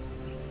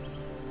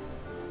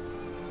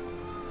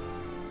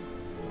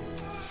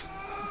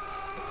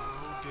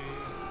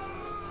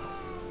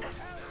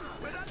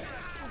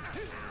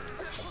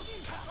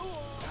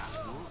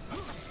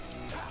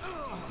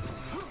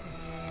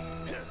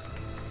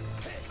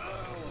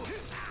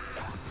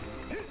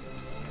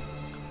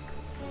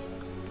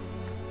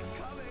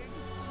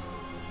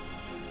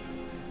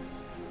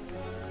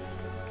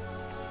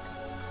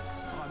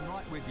 I'm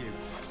right with you.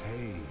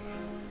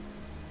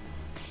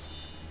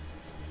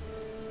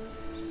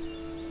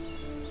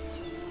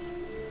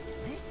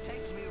 This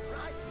takes me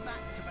right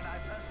back to when I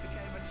first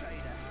became a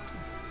trader.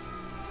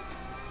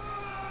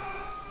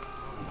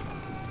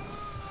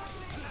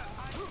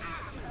 I need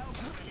some help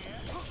over here.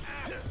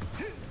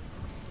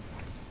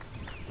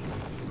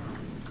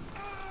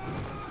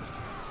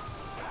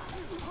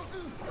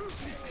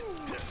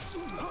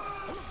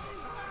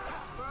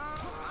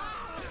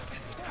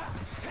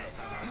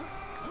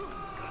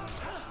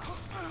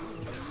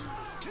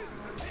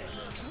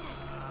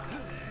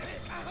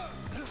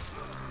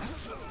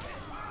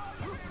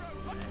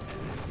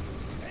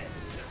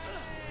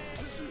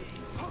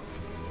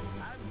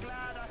 I'm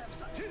glad I have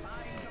such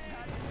fine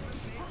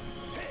companions with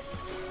me.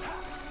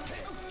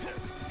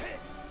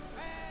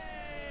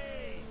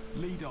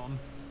 Lead on.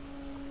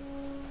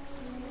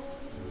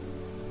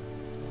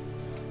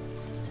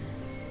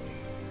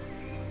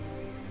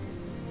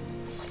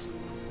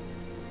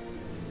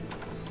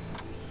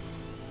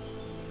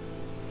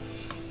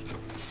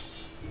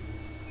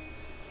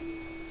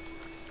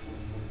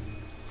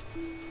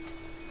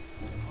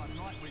 I'm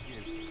right with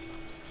you.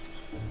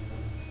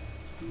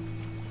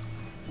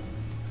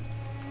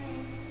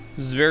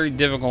 This is very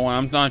difficult when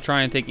I'm not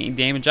trying to take any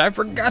damage. I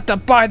forgot to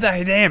buy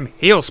the damn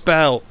heal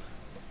spell.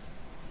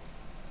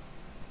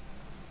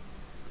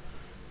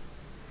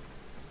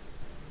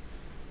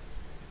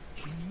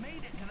 We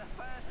made it to the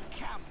first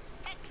camp.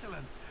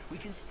 Excellent. We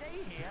can stay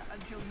here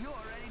until you're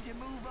ready to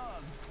move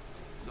on.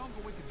 The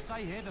longer we can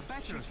stay here, the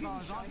better, as far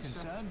as I'm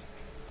concerned.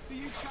 Do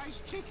you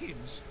chase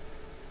chickens?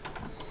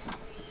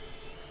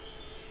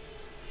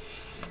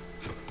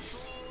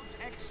 Swords,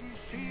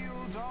 axes,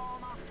 shields,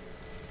 armor.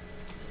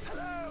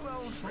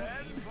 Hello, old friend.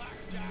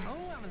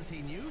 Oh, haven't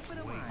seen you for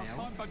a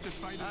while.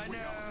 I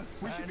know.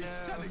 We should be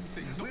selling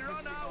things. We're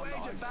on our way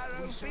to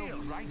Barrow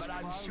Field, but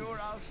I'm sure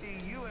I'll see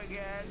you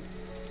again.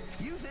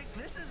 You think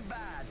this is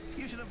bad?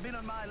 You should have been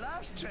on my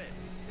last trip.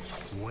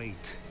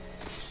 Wait.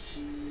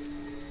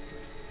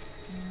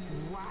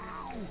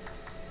 Wow.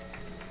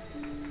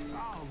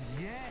 Oh,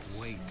 yes.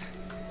 Wait.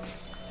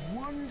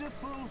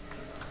 Wonderful.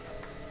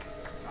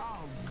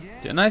 Oh,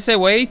 yes. Didn't I say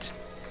wait?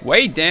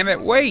 Wait, damn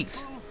it,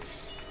 wait!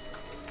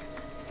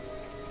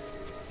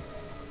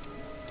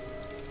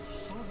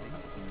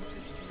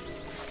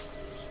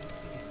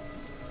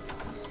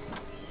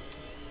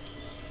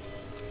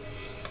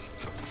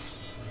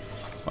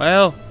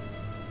 Well,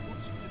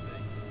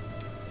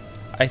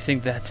 I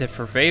think that's it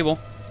for Fable.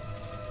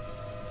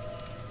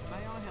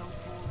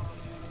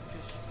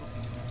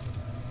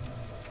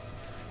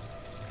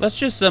 Let's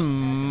just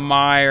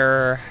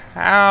admire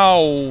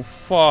how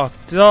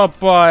fucked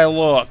up I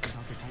look.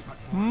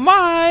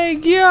 My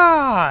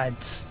God!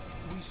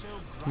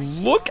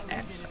 Look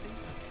at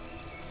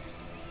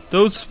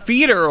those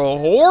feet are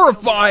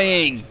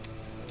horrifying.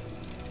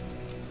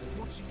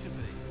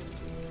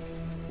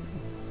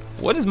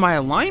 What is my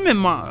alignment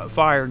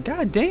modifier?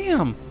 God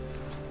damn.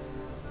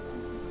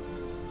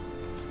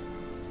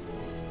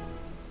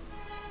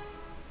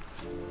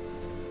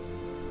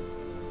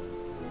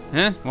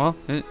 Well,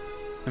 I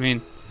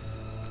mean,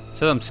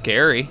 says I'm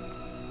scary.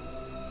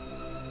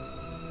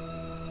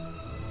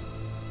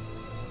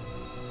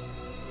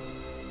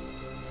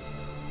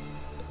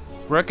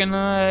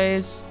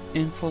 Recognize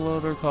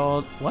infiltrator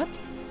called what?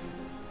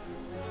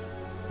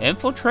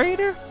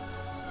 Infiltrator?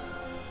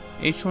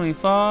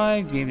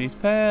 H25, game days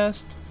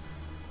passed.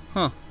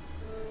 Huh.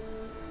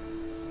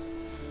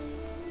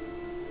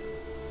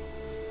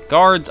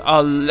 Guards,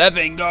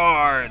 11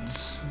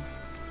 guards.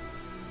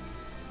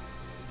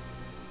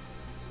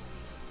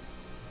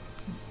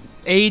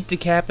 8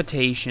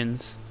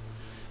 decapitations.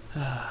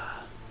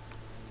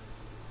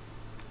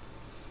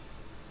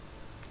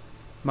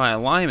 My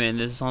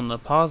alignment is on the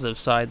positive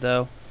side,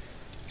 though.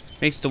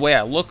 Makes the way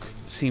I look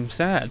seem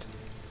sad.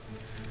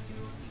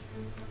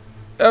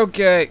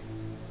 Okay.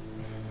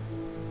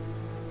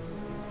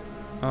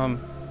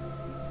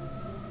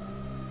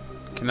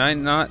 Can I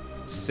not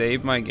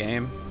save my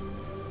game?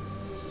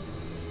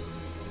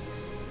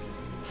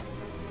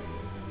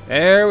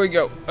 There we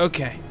go.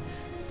 Okay.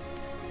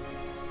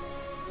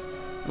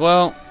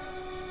 Well,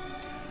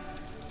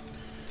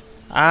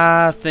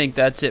 I think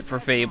that's it for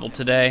Fable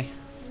today.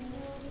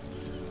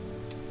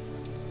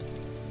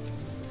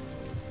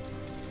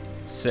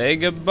 Say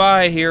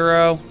goodbye,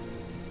 hero.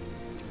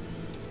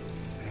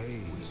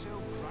 Hey.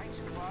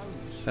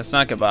 That's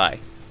not goodbye.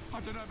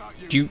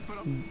 You.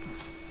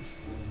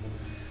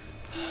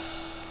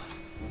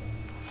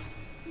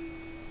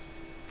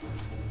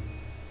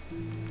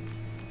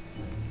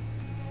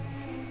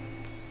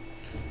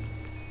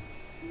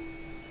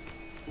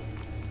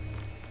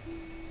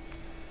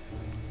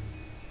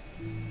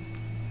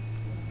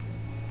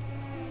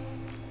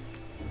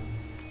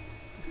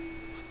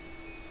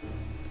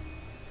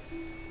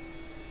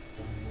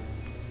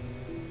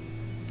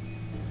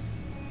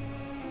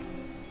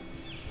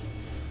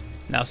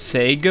 Now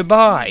say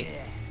goodbye.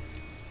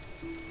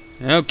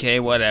 Okay,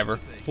 whatever.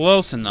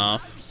 Close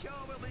enough.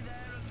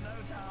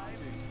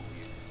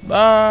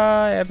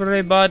 Bye,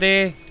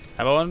 everybody.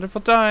 Have a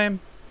wonderful time.